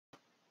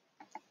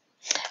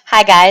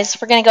Hi guys,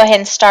 we're going to go ahead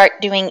and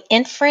start doing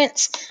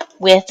inference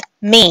with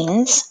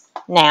means.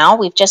 Now,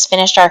 we've just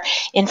finished our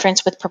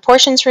inference with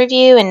proportions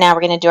review, and now we're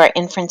going to do our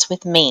inference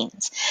with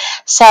means.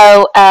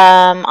 So,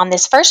 on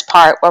this first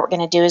part, what we're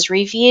going to do is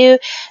review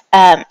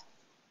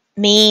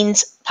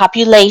means,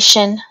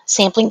 population,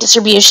 sampling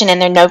distribution,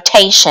 and their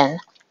notation.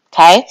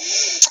 Okay,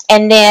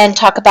 and then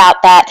talk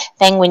about that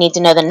thing we need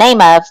to know the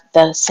name of,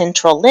 the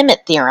central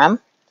limit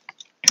theorem,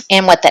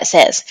 and what that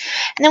says.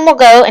 And then we'll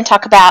go and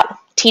talk about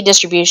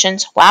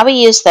t-distributions, why we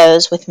use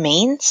those with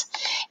means,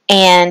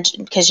 and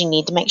because you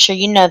need to make sure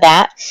you know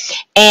that,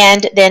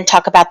 and then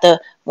talk about the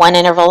one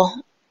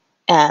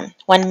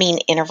mean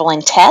interval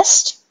and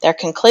test, their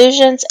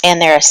conclusions,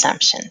 and their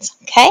assumptions.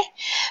 Okay,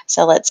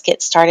 so let's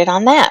get started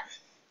on that.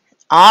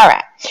 All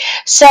right,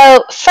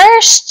 so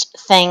first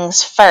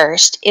things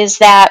first is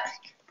that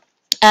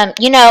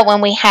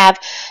when we have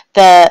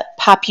the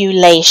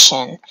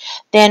population,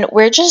 then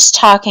we're just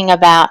talking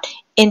about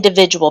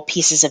individual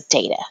pieces of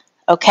data.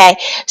 Okay,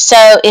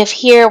 so if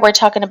here we're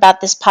talking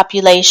about this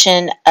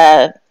population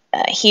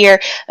here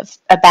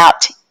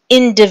about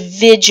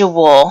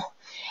individual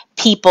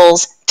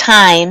people's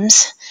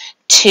times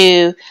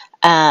to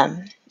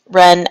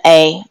run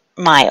a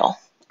mile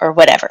or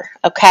whatever.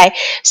 Okay,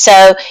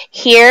 so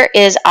here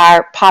is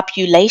our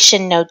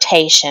population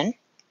notation,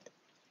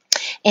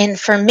 and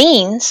for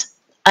means,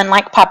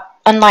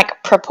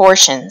 unlike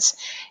proportions,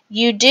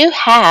 you do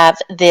have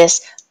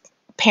this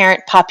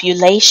parent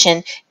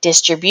population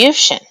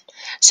distribution.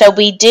 So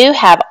we do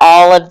have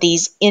all of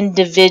these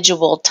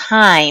individual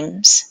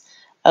times,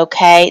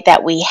 okay,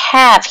 that we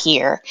have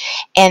here,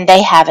 and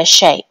they have a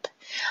shape.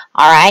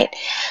 All right.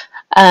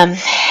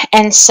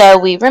 And so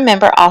we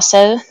remember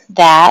also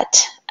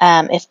that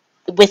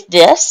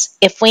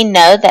if we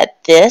know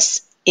that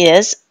this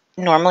is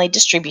normally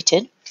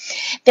distributed,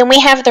 then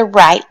we have the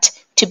right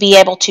to be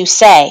able to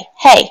say,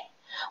 hey,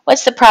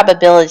 what's the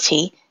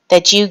probability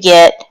that you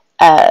get,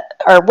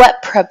 or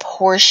what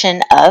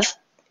proportion of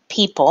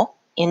people,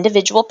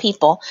 individual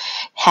people,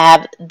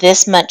 have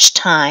this much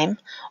time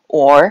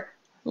or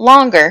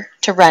longer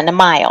to run a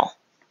mile?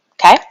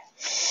 Okay?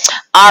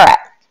 All right.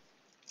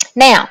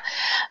 Now,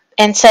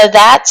 and so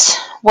that's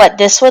what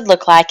this would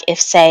look like if,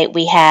 say,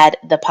 we had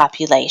the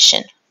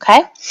population.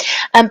 Okay?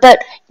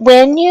 But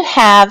when you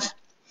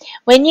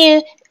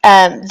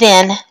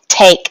then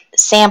take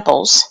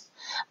samples,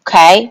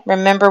 okay,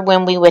 remember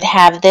when we would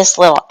have this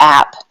little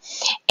app,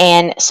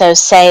 and so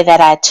say that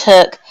I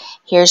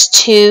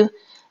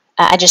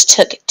just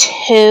took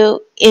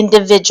two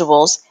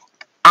individuals,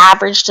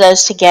 averaged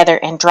those together,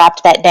 and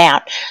dropped that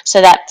down.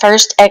 So that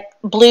first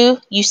blue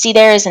you see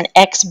there is an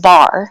X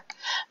bar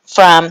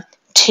from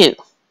 2.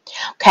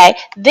 Okay,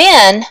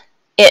 then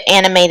it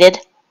animated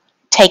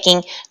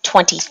taking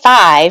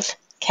 25.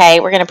 Okay,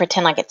 we're going to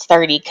pretend like it's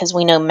 30 because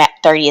we know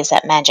 30 is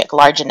that magic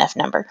large enough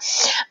number.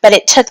 But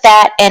it took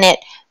that, and it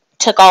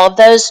took all of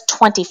those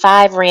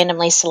 25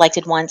 randomly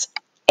selected ones,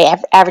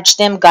 averaged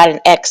them, got an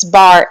X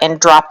bar, and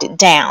dropped it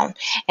down.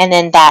 And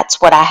then that's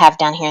what I have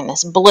down here in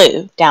this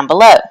blue down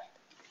below.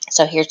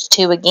 So here's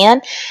 2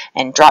 again,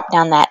 and drop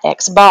down that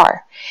X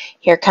bar.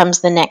 Here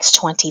comes the next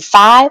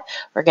 25.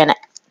 We're going to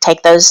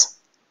take those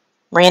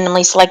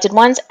randomly selected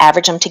ones,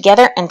 average them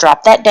together, and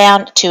drop that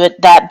down to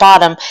that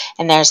bottom,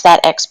 and there's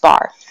that X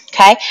bar.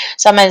 Okay,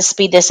 so I'm going to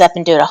speed this up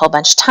and do it a whole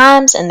bunch of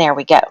times, and there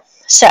we go.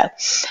 So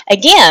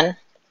again,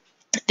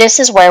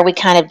 this is where we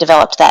kind of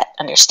developed that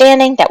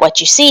understanding that what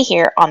you see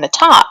here on the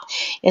top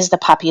is the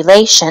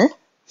population.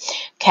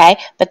 Okay,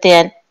 but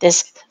then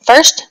this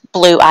first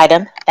blue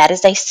item, that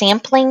is a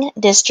sampling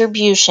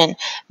distribution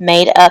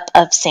made up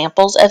of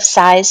samples of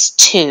size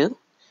 2.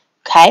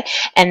 Okay,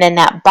 and then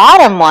that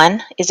bottom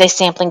one is a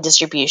sampling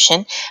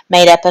distribution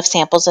made up of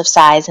samples of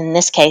size, in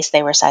this case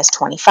they were size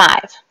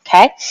 25.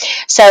 Okay,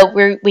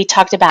 so we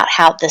talked about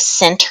how the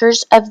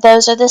centers of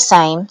those are the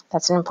same.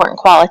 That's an important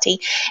quality.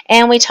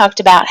 And we talked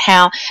about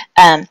how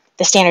the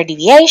standard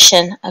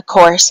deviation, of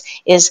course,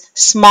 is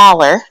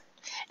smaller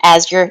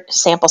as your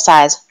sample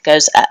size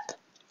goes up.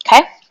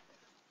 Okay,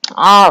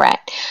 all right,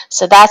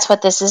 so that's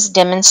what this is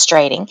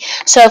demonstrating.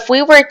 So if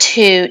we were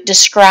to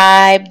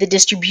describe the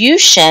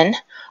distribution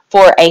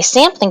for a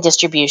sampling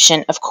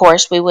distribution, of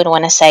course, we would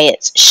want to say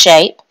its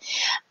shape.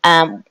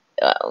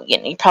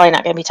 You're probably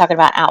not going to be talking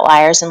about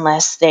outliers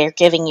unless they're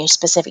giving you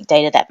specific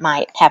data that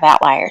might have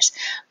outliers.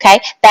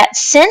 Okay, that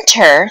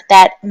center,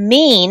 that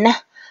mean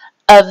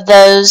of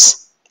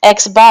those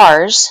X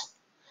bars,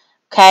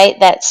 okay,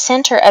 that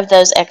center of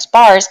those X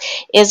bars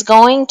is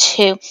going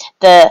to,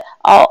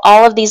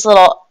 all of these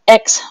little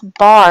X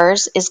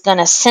bars is going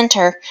to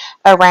center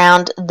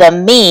around the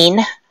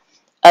mean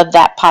of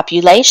that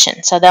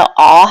population. So they'll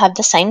all have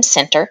the same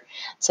center.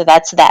 So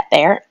that's that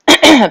there.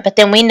 But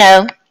then we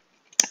know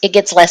it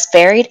gets less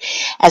varied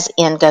as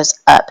n goes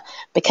up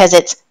because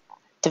it's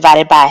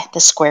divided by the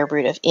square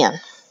root of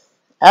n.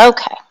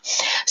 Okay,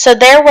 so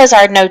there was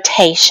our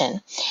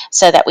notation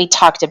so that we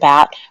talked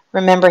about.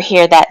 Remember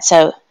here that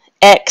so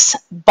X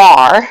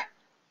bar,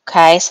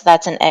 okay, so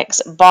that's an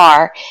X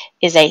bar,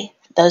 is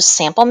those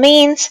sample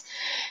means.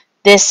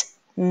 This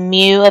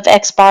mu of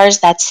x bars,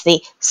 that's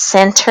the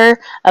center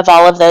of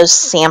all of those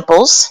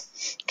samples.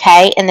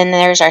 Okay, and then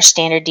there's our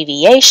standard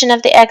deviation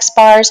of the x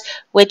bars,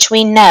 which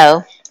we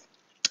know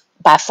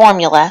by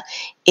formula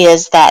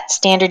is that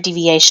standard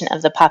deviation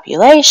of the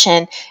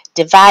population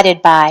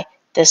divided by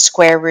the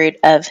square root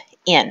of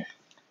n.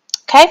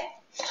 Okay?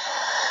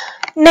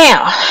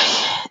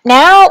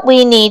 Now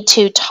we need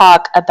to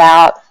talk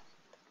about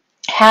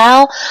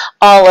how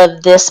all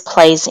of this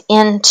plays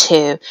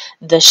into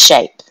the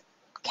shape.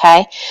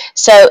 Okay?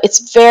 So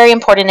it's very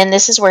important, and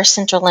this is where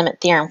central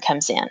limit theorem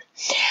comes in.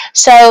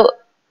 So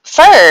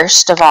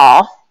first of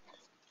all,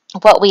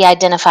 what we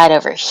identified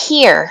over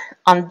here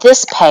on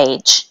this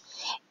page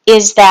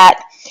is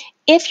that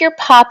if your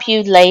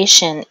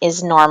population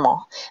is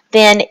normal,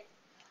 then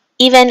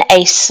even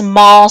a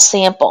small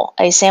sample,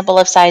 a sample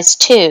of size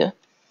 2,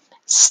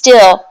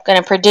 still going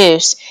to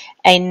produce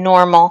a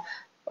normal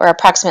or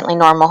approximately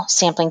normal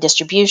sampling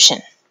distribution.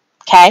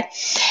 Okay?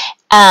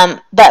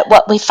 But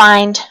what we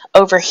find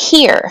over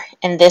here,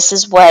 and this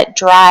is what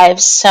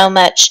drives so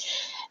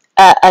much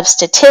of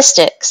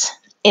statistics,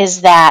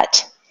 is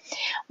that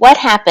what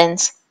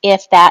happens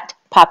if that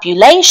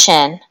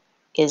population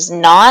is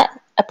not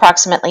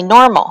approximately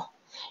normal?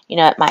 You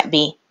know, it might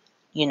be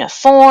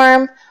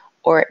uniform,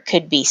 or it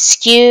could be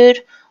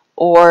skewed,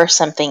 or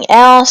something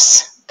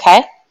else.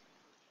 Okay?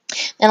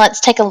 Then let's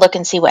take a look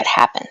and see what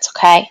happens.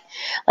 Okay?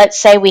 Let's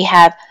say we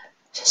have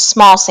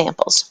small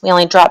samples. We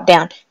only drop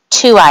down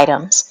 2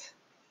 items,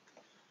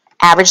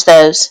 average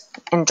those,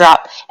 and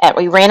drop.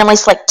 We randomly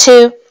select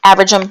 2,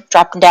 average them,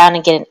 drop them down,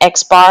 and get an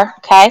X bar.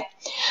 Okay?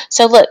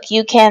 So look,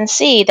 you can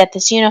see that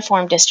this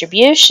uniform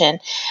distribution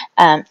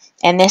and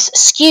this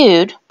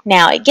skewed,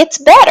 now it gets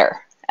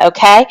better.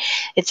 Okay?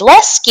 It's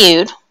less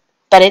skewed,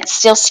 but it's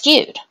still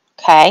skewed.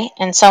 Okay?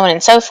 And so on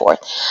and so forth.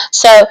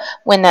 So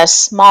when the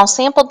small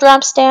sample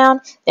drops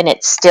down, then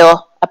it's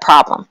still a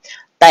problem.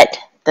 But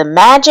the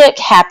magic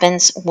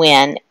happens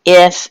when,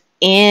 if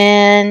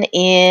n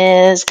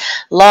is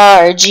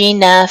large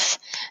enough,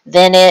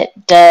 then it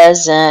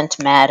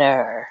doesn't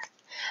matter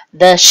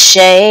the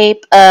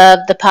shape of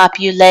the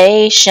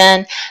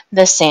population,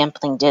 the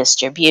sampling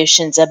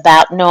distribution's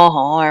about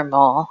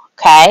normal.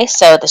 Okay,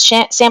 so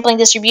the sampling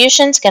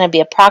distribution is going to be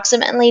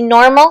approximately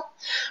normal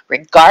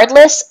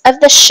regardless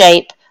of the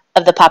shape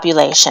of the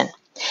population.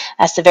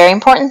 That's the very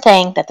important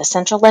thing that the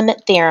central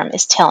limit theorem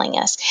is telling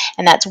us,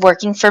 and that's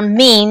working for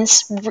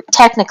means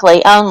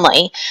technically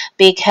only,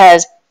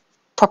 because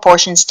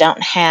proportions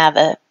don't have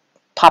a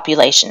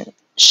population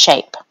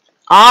shape.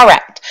 All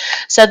right,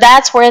 so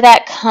that's where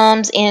that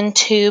comes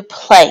into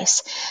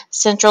place.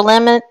 Central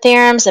limit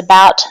theorems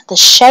about the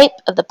shape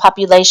of the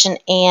population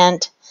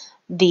and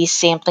the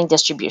sampling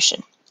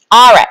distribution.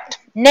 All right,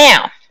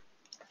 now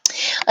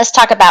let's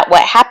talk about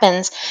what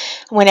happens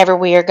whenever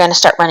we are going to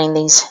start running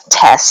these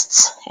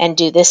tests and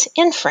do this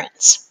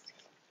inference.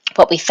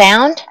 What we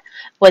found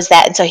was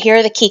that, and so here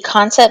are the key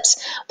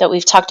concepts that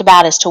we've talked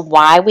about as to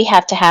why we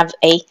have to have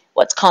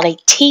what's called a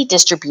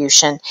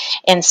t-distribution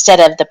instead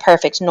of the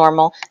perfect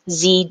normal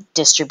z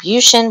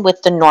distribution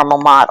with the normal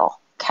model.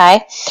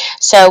 Okay,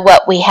 so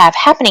what we have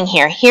happening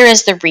here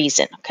is the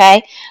reason.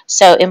 Okay,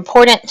 so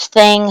important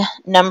thing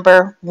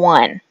number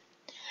 1,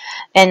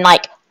 and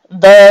like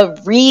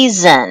the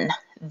reason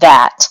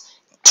that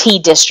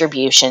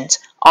t-distributions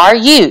are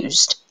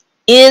used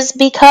is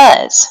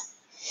because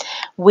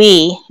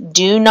we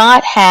do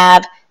not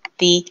have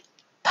the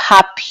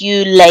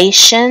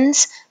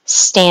population's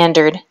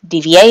standard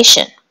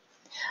deviation.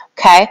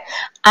 Okay,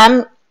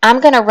 I'm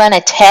going to run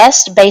a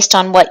test based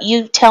on what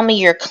you tell me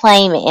your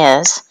claim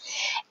is,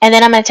 and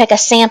then I'm going to take a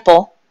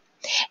sample,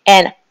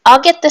 and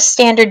I'll get the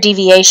standard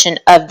deviation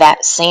of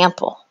that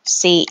sample.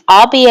 See,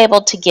 I'll be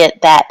able to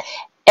get that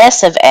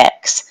S of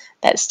X,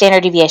 that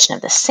standard deviation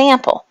of the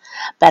sample,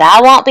 but I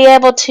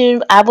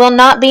will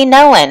not be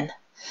knowing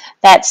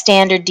that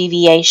standard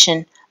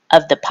deviation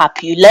of the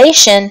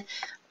population.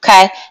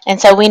 Okay, and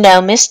so we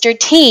know Mr.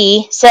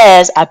 T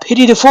says, I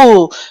pity the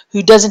fool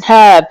who doesn't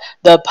have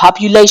the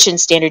population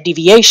standard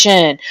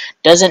deviation,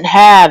 doesn't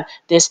have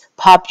this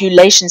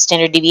population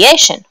standard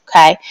deviation.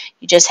 Okay,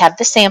 you just have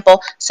the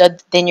sample, so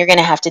then you're going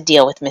to have to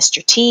deal with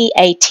Mr. T,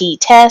 a T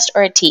test,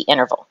 or a T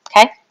interval.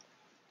 Okay,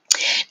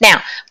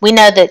 now we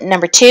know that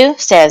number 2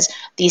 says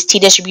these T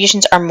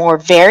distributions are more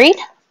varied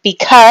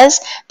because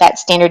that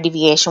standard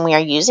deviation we are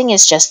using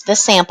is just the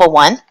sample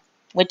one,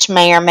 which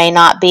may or may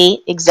not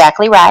be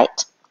exactly right.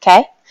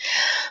 Okay,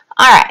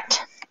 all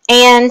right,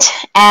 and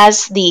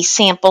as the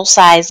sample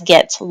size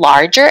gets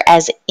larger,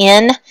 as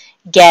n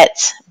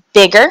gets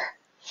bigger,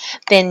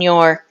 then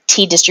your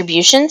t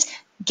distributions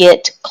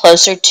get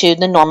closer to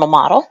the normal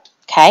model.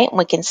 Okay, and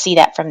we can see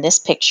that from this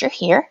picture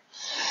here.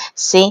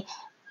 See,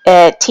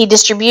 t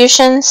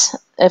distributions,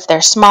 if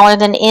they're smaller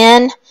than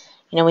n,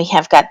 we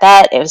have got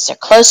that. If they're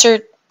closer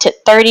to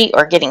 30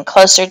 or getting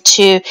closer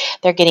to,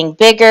 they're getting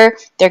bigger,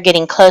 they're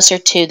getting closer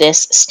to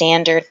this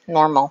standard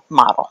normal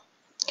model.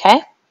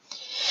 Okay?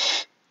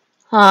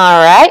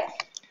 All right.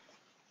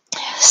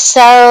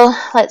 So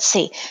let's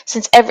see.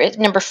 Since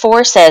number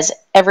 4 says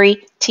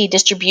every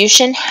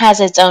t-distribution has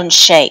its own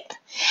shape.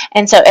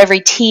 And so every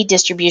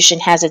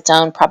t-distribution has its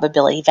own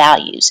probability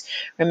values.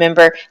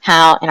 Remember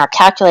how in our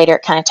calculator,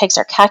 it kind of takes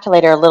our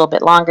calculator a little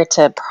bit longer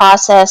to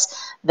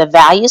process the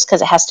values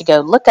because it has to go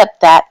look up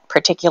that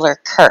particular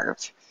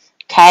curve,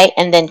 okay,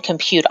 and then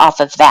compute off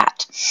of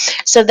that.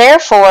 So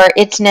therefore,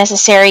 it's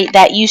necessary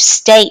that you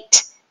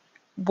state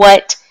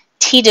what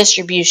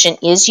t-distribution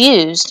is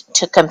used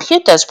to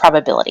compute those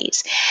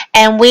probabilities.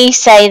 And we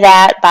say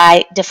that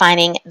by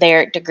defining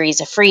their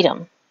degrees of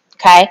freedom,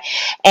 okay?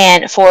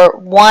 And for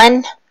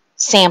one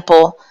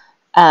sample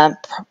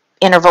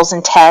intervals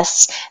and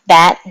tests,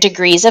 that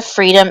degrees of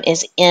freedom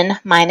is n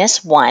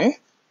minus 1.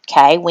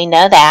 Okay, we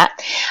know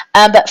that.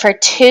 But for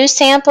 2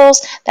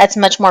 samples, that's a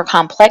much more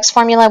complex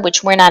formula,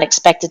 which we're not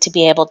expected to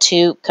be able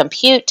to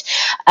compute.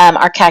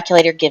 Our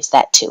calculator gives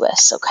that to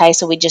us. Okay,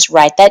 so we just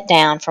write that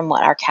down from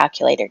what our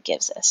calculator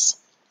gives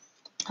us.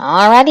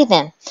 Alrighty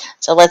then,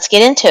 so let's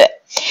get into it.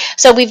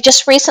 So we've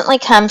just recently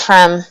come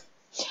from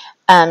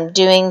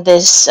doing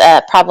this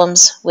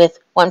problems with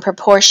one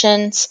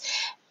proportions,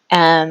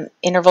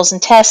 intervals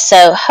and tests,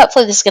 so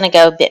hopefully this is going to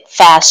go a bit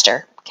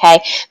faster,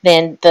 okay,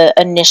 than the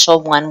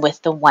initial one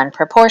with the one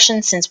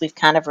proportion, since we've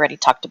kind of already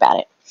talked about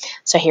it.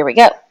 So here we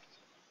go.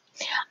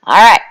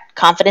 All right,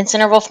 confidence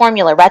interval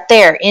formula right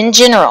there. In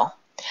general,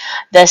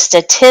 the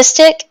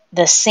statistic,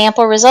 the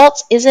sample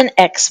results, is an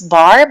X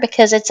bar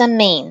because it's a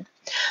mean.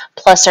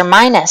 Plus or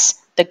minus,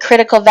 the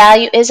critical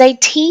value is a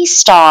T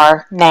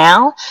star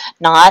now,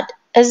 not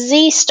a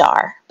Z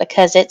star,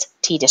 because it's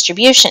T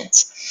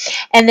distributions.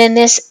 And then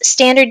this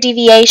standard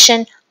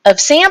deviation of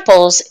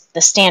samples,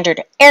 the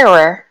standard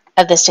error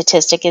of the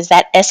statistic, is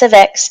that S of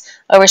X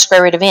over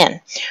square root of N.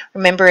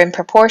 Remember in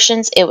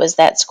proportions, it was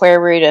that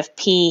square root of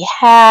P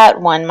hat,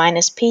 1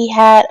 minus P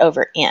hat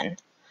over N.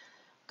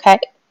 Okay,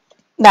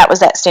 that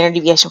was that standard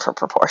deviation for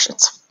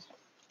proportions.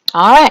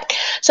 All right,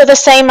 so the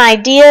same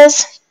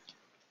ideas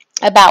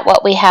about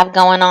what we have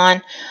going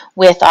on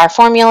with our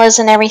formulas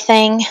and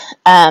everything.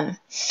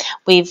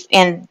 We've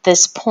in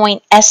this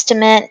point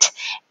estimate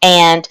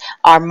and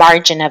our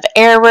margin of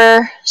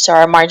error. So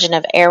our margin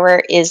of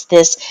error is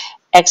this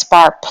X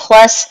bar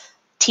plus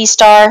T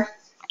star.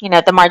 You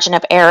know, the margin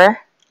of error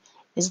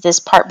is this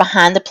part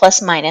behind the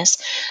plus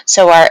minus.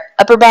 So our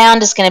upper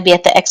bound is going to be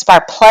at the X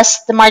bar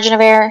plus the margin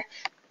of error,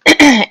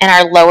 and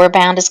our lower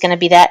bound is going to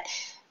be that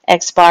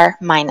X bar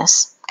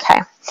minus.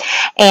 Okay,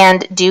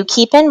 and do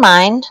keep in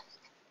mind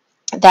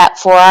that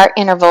for our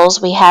intervals,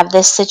 we have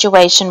this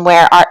situation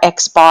where our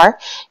X bar,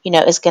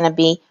 is going to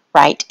be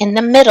right in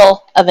the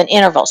middle of an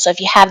interval. So if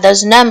you have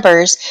those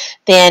numbers,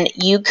 then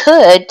you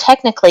could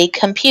technically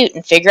compute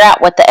and figure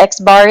out what the X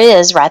bar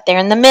is right there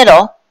in the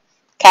middle,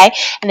 okay?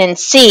 And then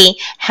see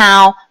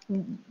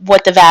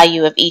what the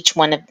value of each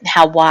one,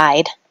 how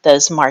wide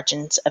those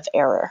margins of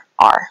error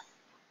are.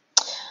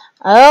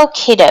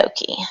 Okie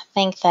dokie. I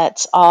think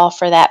that's all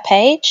for that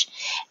page.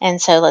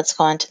 And so let's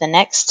go on to the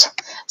next.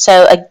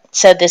 So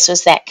this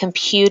was that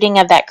computing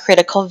of that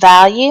critical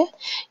value.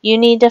 You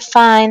need to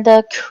find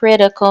the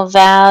critical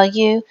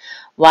value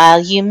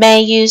while you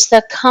may use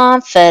the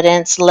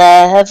confidence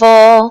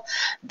level.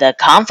 The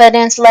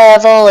confidence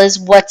level is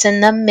what's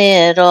in the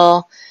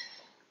middle.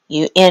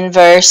 You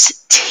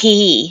inverse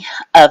T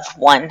of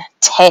one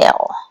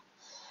tail.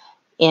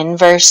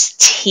 Inverse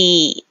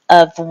T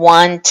of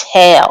one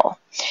tail.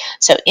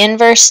 So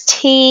inverse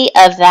T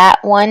of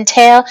that one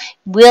tail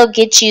will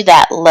get you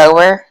that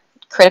lower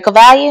critical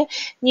value.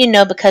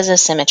 Because of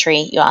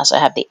symmetry, you also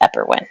have the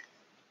upper one.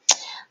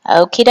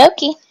 Okie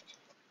dokie.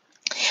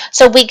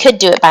 So we could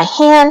do it by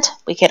hand.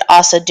 We could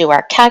also do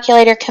our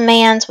calculator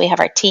commands. We have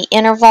our T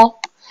interval.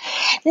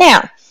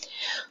 Now,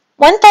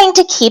 one thing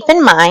to keep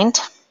in mind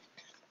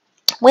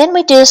when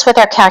we do this with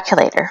our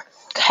calculator,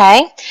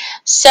 okay?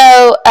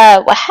 So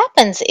what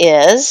happens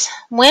is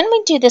when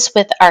we do this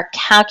with our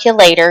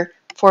calculator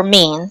for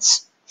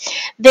means,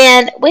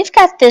 then we've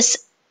got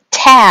this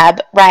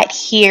tab right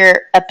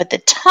here up at the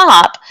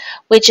top,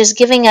 which is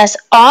giving us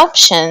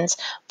options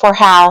for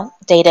how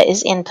data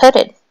is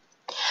inputted.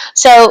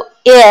 So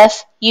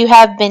if you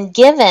have been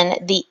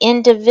given the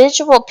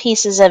individual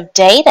pieces of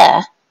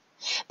data,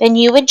 then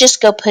you would just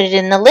go put it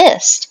in the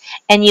list,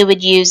 and you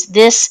would use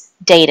this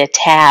data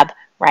tab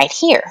right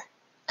here,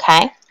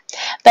 okay?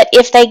 But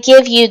if they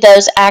give you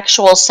those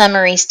actual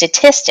summary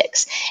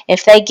statistics,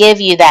 if they give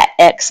you that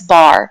X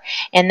bar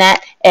and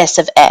that S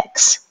of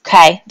X,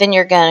 okay, then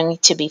you're going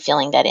to be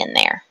filling that in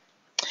there.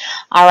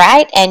 All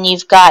right, and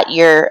you've got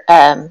your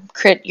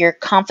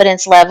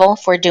confidence level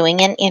for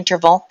doing an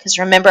interval, because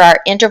remember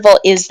our interval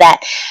is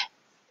that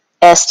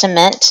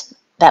estimate,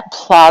 that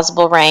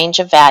plausible range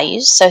of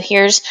values. So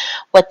here's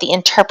what the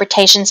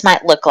interpretations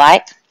might look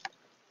like.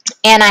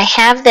 And I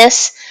have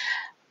this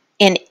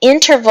in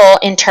interval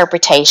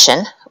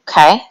interpretation,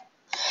 okay?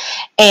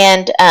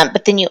 And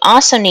but then you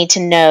also need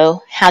to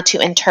know how to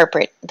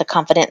interpret the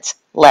confidence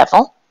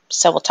level.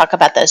 So we'll talk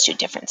about those two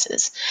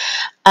differences.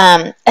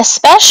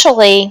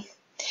 Especially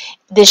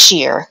this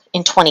year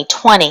in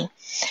 2020,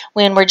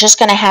 when we're just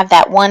going to have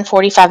that one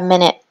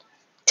 45-minute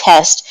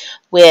test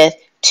with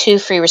 2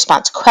 free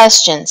response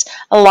questions.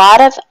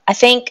 I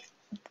think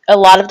a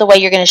lot of the way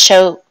you're going to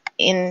show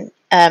in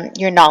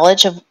your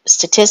knowledge of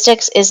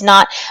statistics is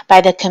not by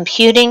the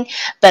computing,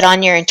 but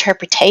on your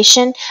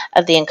interpretation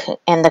of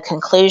the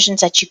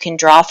conclusions that you can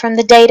draw from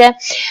the data,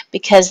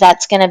 because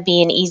that's going to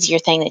be an easier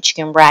thing that you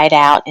can write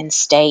out and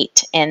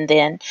state, and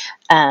then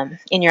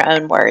in your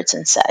own words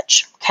and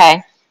such.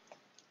 Okay.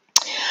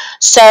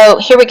 So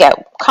here we go.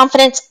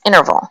 Confidence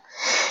interval.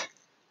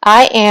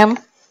 I am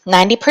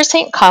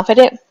 90%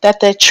 confident that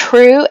the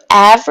true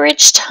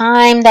average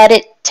time that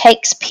it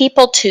takes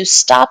people to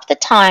stop the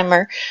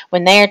timer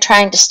when they are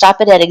trying to stop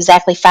it at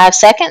exactly 5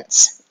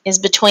 seconds is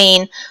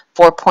between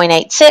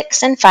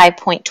 4.86 and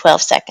 5.12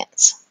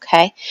 seconds.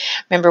 Okay.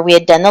 Remember, we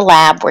had done the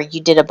lab where you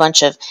did a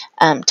bunch of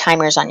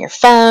timers on your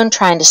phone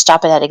trying to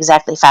stop it at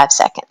exactly 5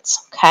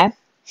 seconds. Okay.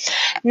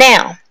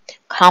 Now,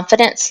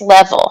 confidence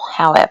level,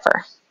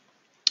 however.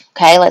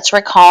 Okay, let's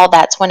recall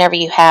that's whenever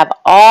you have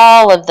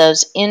all of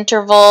those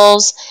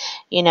intervals,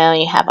 you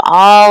have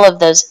all of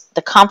those,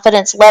 the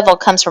confidence level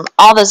comes from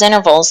all those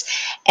intervals,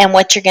 and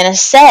what you're going to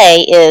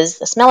say is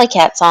the Smelly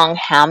Cat song,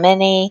 how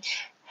many,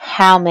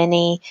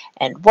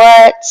 and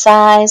what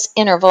size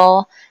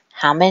interval,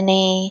 how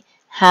many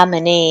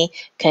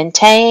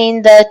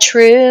contain the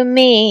true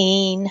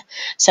mean.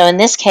 So in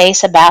this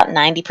case, about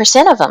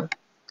 90% of them.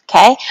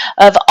 Okay,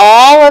 of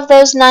all of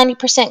those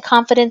 90%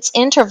 confidence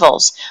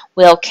intervals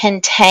will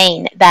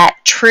contain that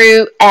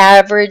true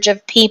average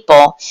of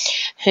people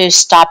who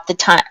stop the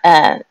time,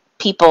 the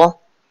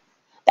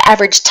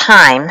average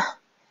time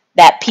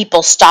that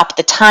people stop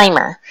the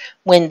timer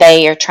when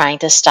they are trying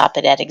to stop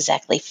it at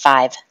exactly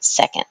 5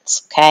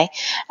 seconds. Okay,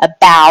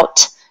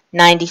 about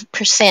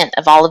 90%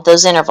 of all of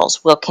those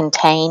intervals will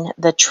contain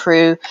the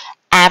true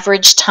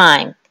average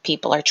time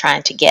people are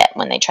trying to get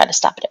when they try to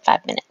stop it at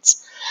 5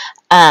 minutes.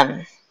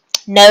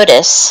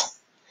 Notice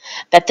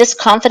that this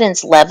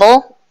confidence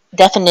level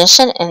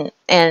definition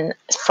and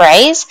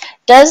phrase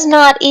does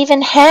not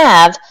even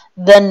have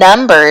the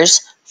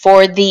numbers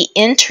for the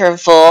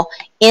interval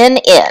in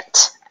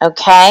it.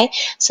 Okay,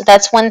 so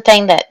that's one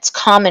thing that's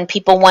common.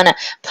 People want to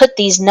put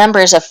these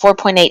numbers of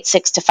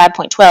 4.86 to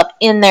 5.12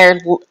 in their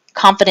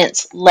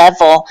confidence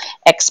level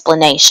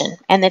explanation,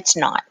 and it's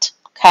not.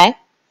 Okay,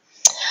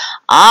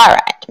 all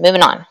right,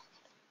 moving on.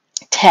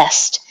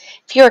 Test.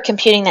 If you are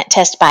computing that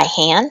test by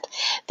hand,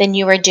 then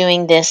you are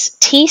doing this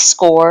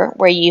t-score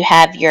where you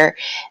have your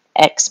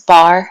x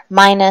bar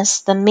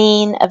minus the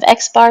mean of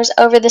x bars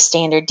over the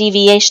standard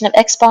deviation of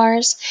x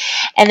bars.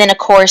 And then, of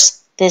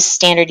course, this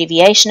standard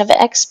deviation of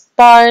x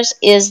bars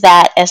is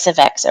that s of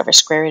x over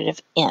square root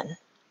of n.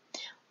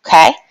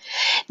 Okay?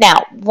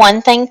 Now,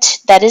 one thing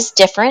that is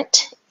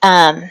different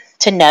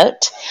to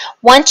note,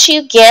 once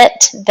you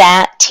get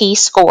that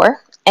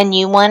t-score, and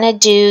you want to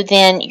do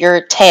then your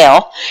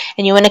tail,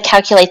 and you want to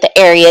calculate the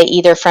area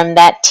either from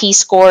that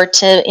t-score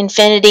to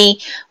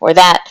infinity, or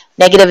that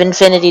negative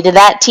infinity to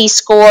that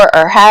t-score,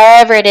 or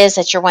however it is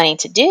that you're wanting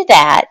to do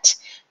that,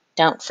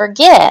 don't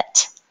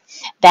forget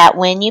that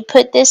when you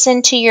put this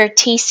into your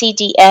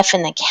TCDF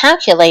in the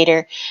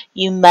calculator,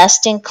 you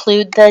must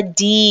include the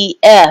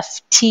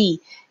DF,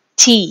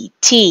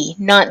 T,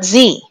 not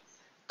Z.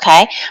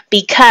 Okay,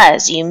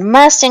 because you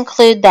must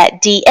include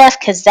that DF,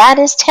 because that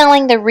is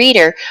telling the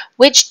reader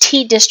which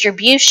T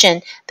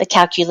distribution the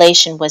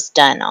calculation was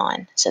done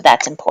on. So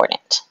that's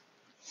important.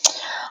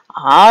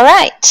 All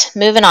right,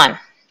 moving on.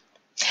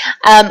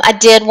 I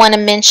did want to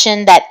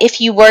mention that if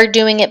you were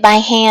doing it by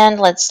hand,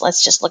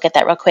 let's just look at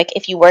that real quick.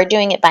 If you were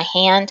doing it by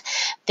hand,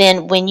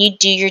 then when you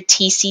do your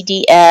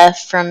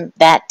TCDF from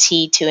that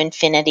T to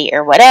infinity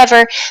or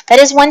whatever, that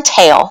is one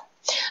tail.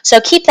 So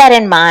keep that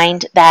in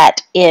mind,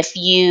 that if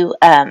you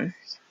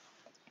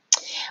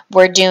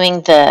were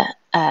doing the,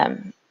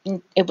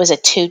 it was a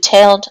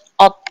two-tailed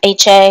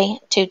HA,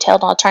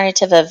 two-tailed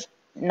alternative of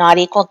not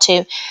equal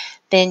to,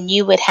 then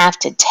you would have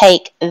to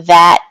take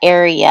that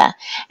area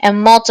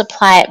and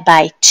multiply it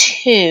by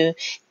 2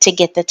 to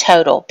get the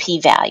total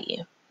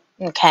p-value.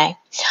 Okay?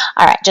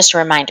 All right, just a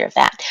reminder of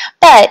that.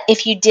 But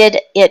if you did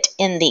it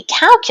in the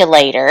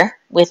calculator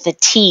with the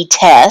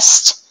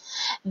t-test,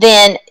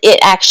 then it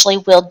actually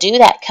will do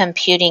that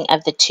computing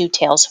of the two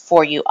tails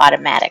for you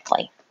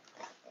automatically.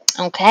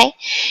 Okay,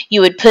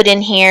 you would put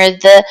in here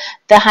the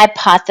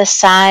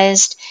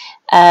hypothesized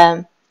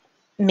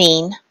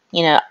mean,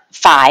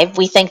 5.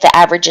 We think the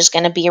average is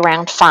going to be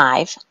around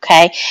 5,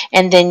 okay?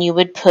 And then you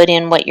would put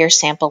in what your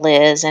sample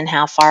is and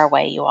how far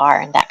away you are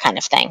and that kind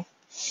of thing.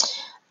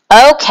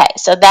 Okay,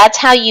 so that's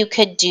how you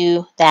could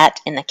do that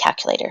in the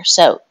calculator.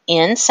 So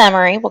in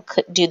summary, we'll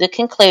do the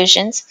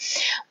conclusions.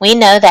 We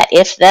know that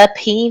if the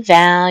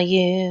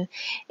p-value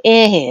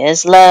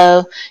is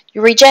low,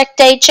 you reject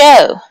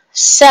HO.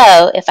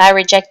 So if I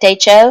reject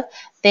HO,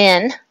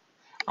 then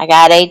I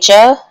got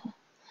HO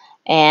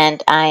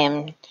and I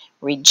am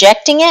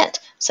rejecting it.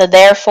 So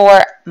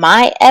therefore,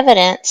 my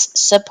evidence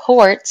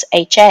supports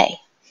HA.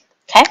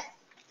 Okay?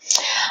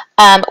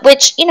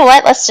 Which, you know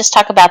what, let's just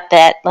talk about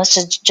that. Let's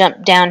just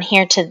jump down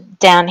here to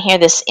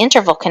this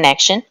interval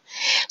connection.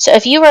 So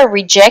if you are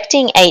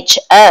rejecting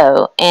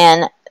HO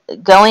and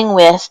going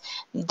with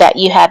that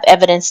you have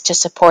evidence to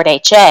support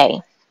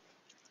HA,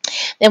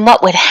 then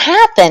what would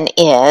happen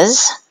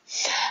is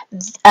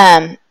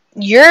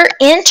your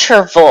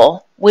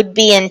interval would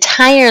be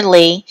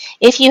entirely,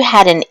 if you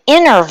had an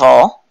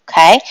interval,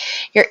 okay,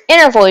 your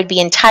interval would be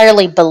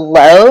entirely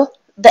below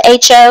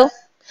the HO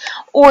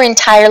or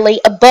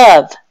entirely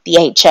above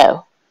the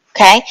HO,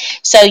 okay?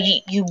 So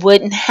you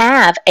wouldn't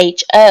have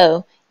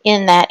HO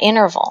in that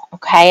interval,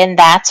 okay? And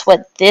that's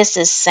what this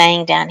is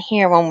saying down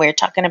here when we're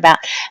talking about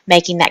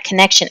making that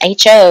connection.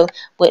 HO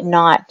would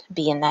not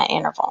be in that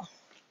interval.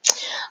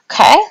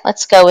 Okay,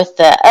 let's go with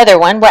the other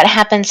one. What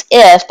happens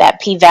if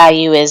that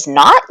p-value is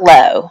not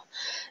low?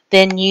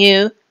 Then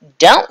you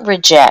don't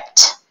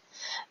reject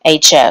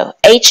HO.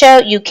 HO,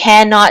 you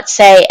cannot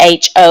say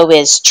HO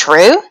is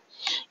true.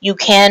 You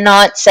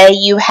cannot say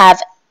you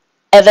have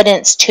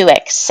evidence to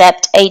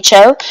accept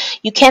HO.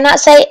 You cannot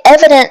say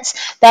evidence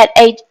that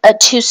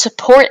to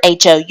support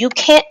HO. You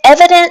can't.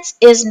 Evidence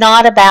is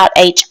not about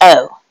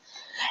HO.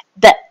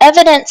 The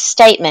evidence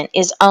statement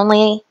is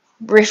only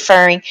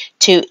referring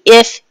to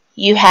if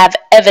you have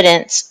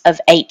evidence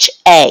of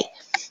HA.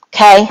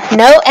 Okay,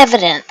 no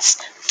evidence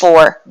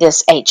for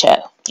this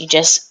HO. You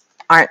just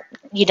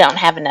you don't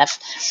have enough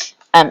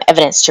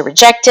evidence to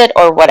reject it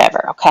or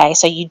whatever. Okay,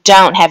 so you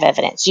don't have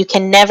evidence. You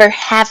can never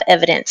have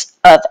evidence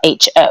of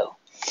HO.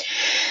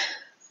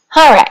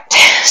 All right,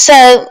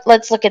 so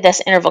let's look at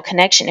this interval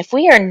connection. If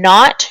we are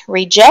not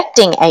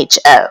rejecting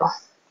HO,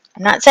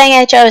 I'm not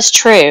saying HO is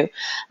true.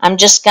 I'm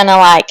just going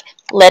to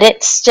let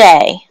it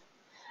stay.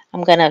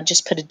 I'm going to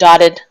just put a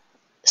dotted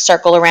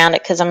circle around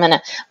it because I'm going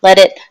to let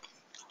it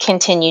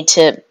continue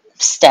to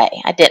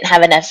stay. I didn't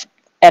have enough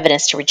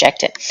evidence to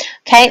reject it.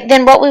 Okay,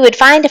 then what we would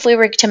find if we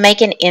were to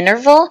make an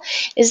interval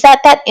is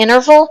that that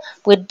interval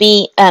would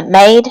be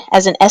made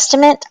as an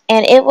estimate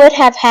and it would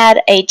have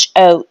had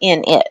HO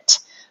in it.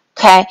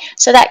 Okay,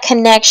 so that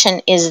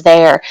connection is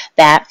there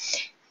that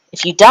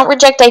if you don't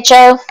reject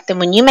HO, then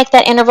when you make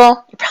that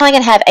interval, you're probably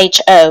going to have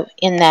HO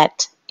in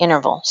that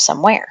interval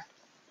somewhere.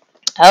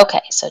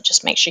 Okay, so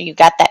just make sure you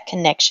got that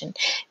connection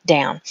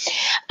down.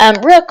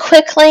 Real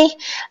quickly,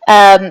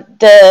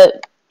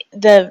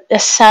 the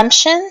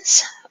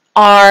assumptions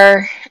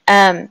are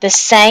the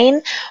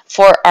same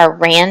for our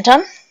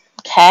random.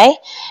 Okay,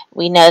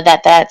 we know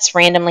that that's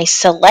randomly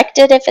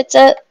selected if it's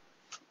a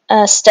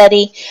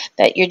study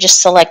that you're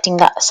just selecting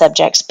the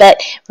subjects.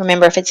 But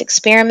remember, if it's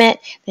experiment,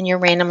 then you're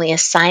randomly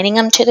assigning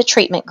them to the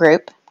treatment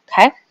group.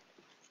 Okay.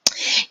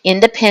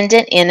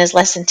 Independent, N is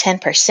less than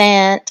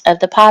 10% of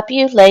the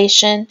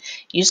population.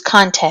 Use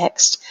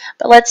context.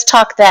 But let's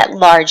talk that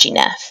large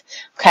enough.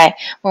 Okay.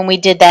 When we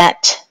did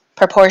that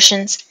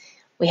proportions,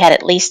 we had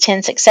at least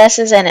 10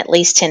 successes and at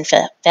least 10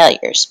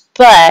 failures.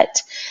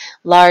 But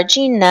large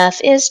enough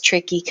is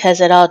tricky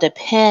because it all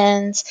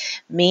depends.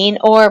 Mean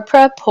or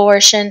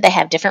proportion, they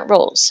have different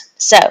rules.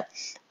 So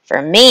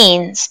for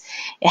means,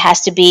 it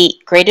has to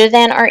be greater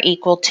than or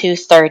equal to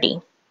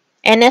 30.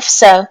 And if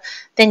so,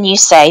 then you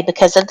say,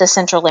 because of the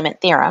central limit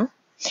theorem,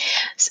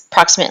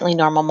 approximately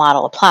normal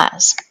model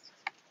applies.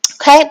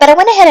 Okay, but I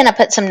went ahead and I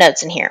put some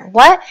notes in here.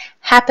 What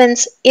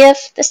happens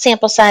if the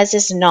sample size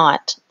is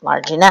not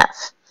large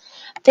enough?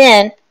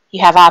 Then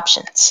you have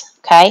options.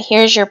 Okay,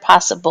 here's your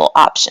possible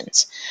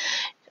options.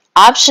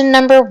 Option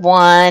number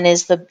 1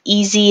 is the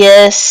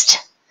easiest,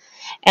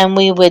 and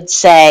we would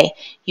say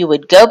you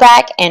would go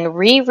back and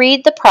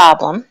reread the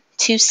problem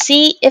to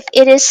see if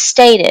it is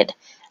stated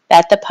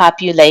that the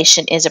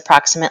population is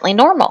approximately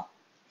normal.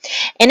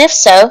 And if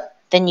so,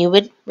 then you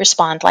would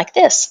respond like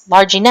this: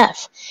 large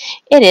enough.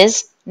 It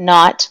is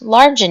not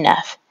large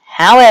enough.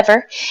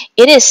 However,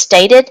 it is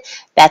stated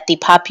that the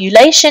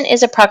population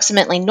is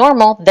approximately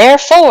normal,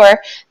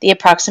 therefore the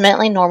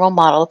approximately normal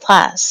model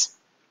applies.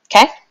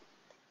 Okay?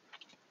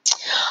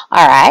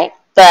 All right,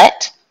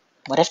 but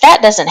what if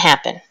that doesn't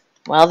happen?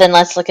 Well, then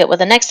let's look at what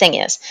the next thing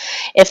is.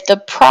 If the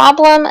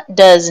problem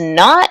does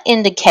not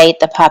indicate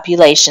the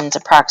population's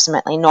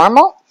approximately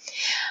normal,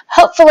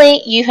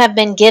 hopefully you have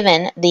been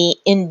given the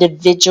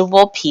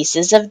individual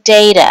pieces of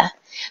data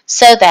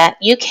so that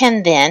you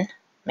can then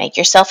make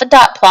yourself a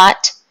dot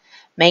plot.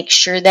 Make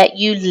sure that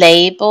you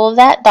label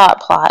that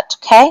dot plot,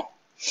 okay?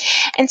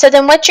 And so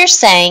then what you're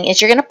saying is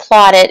you're going to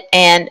plot it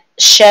and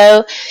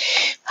show,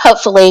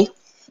 hopefully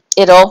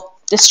it'll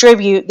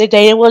distribute, the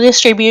data will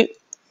distribute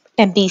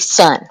and be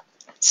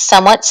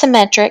somewhat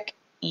symmetric,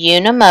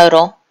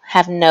 unimodal,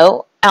 have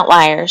no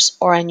outliers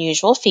or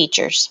unusual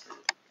features.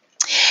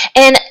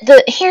 And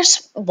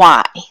here's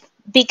why.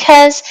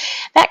 Because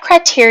that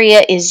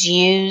criteria is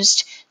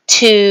used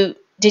to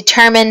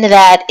determine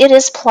that it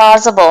is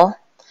plausible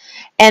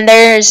and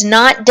there's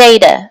not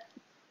data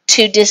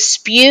to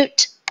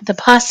dispute the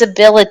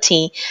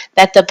possibility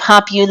that the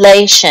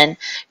population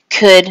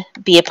could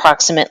be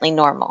approximately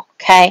normal.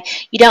 Okay?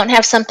 You don't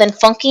have something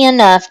funky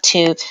enough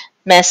to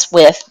mess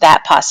with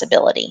that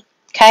possibility.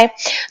 Okay,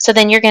 so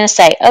then you're going to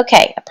say,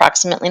 okay,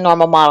 approximately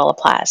normal model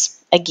applies.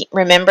 Again,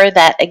 remember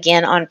that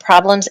again on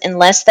problems,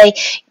 unless they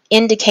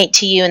indicate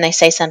to you and they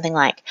say something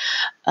like,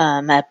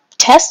 a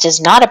test is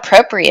not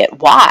appropriate,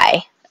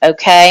 why?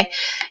 Okay,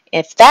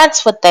 if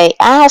that's what they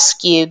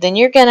ask you, then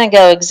you're going to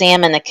go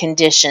examine the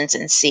conditions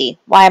and see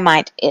why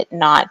might it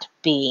not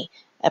be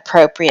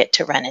appropriate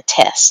to run a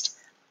test.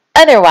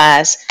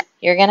 Otherwise,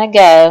 you're going to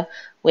go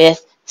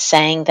with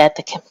saying that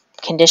the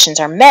conditions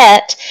are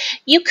met.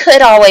 You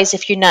could always,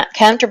 if you're not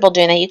comfortable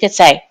doing that, you could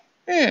say,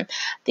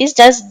 these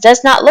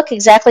does not look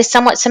exactly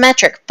somewhat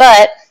symmetric,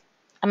 but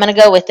I'm going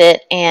to go with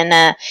it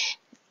and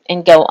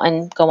go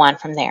on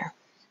from there.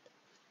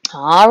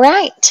 All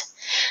right.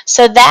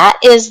 So that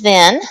is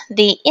then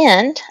the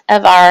end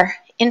of our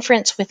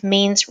Inference with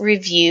Means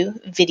review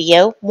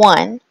video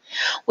 1.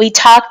 We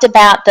talked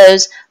about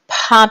those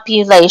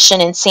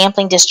population and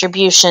sampling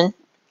distribution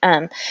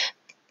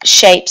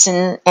shapes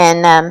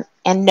and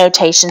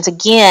notations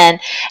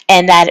again,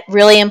 and that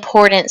really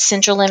important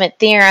central limit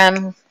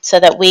theorem, so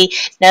that we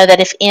know that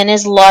if n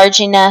is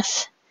large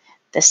enough,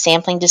 the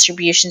sampling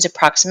distribution is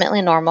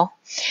approximately normal.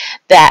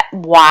 That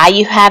why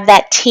you have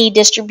that t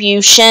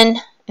distribution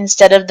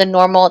instead of the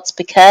normal, it's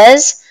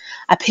because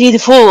I pity the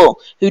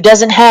fool who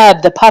doesn't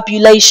have the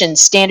population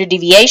standard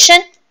deviation.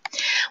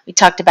 We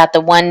talked about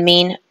the one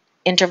mean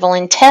interval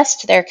in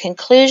test, their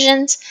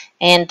conclusions,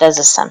 and those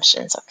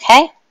assumptions,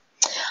 okay?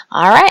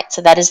 All right,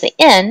 so that is the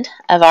end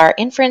of our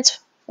Inference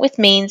with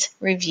Means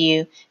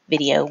review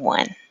video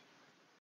 1.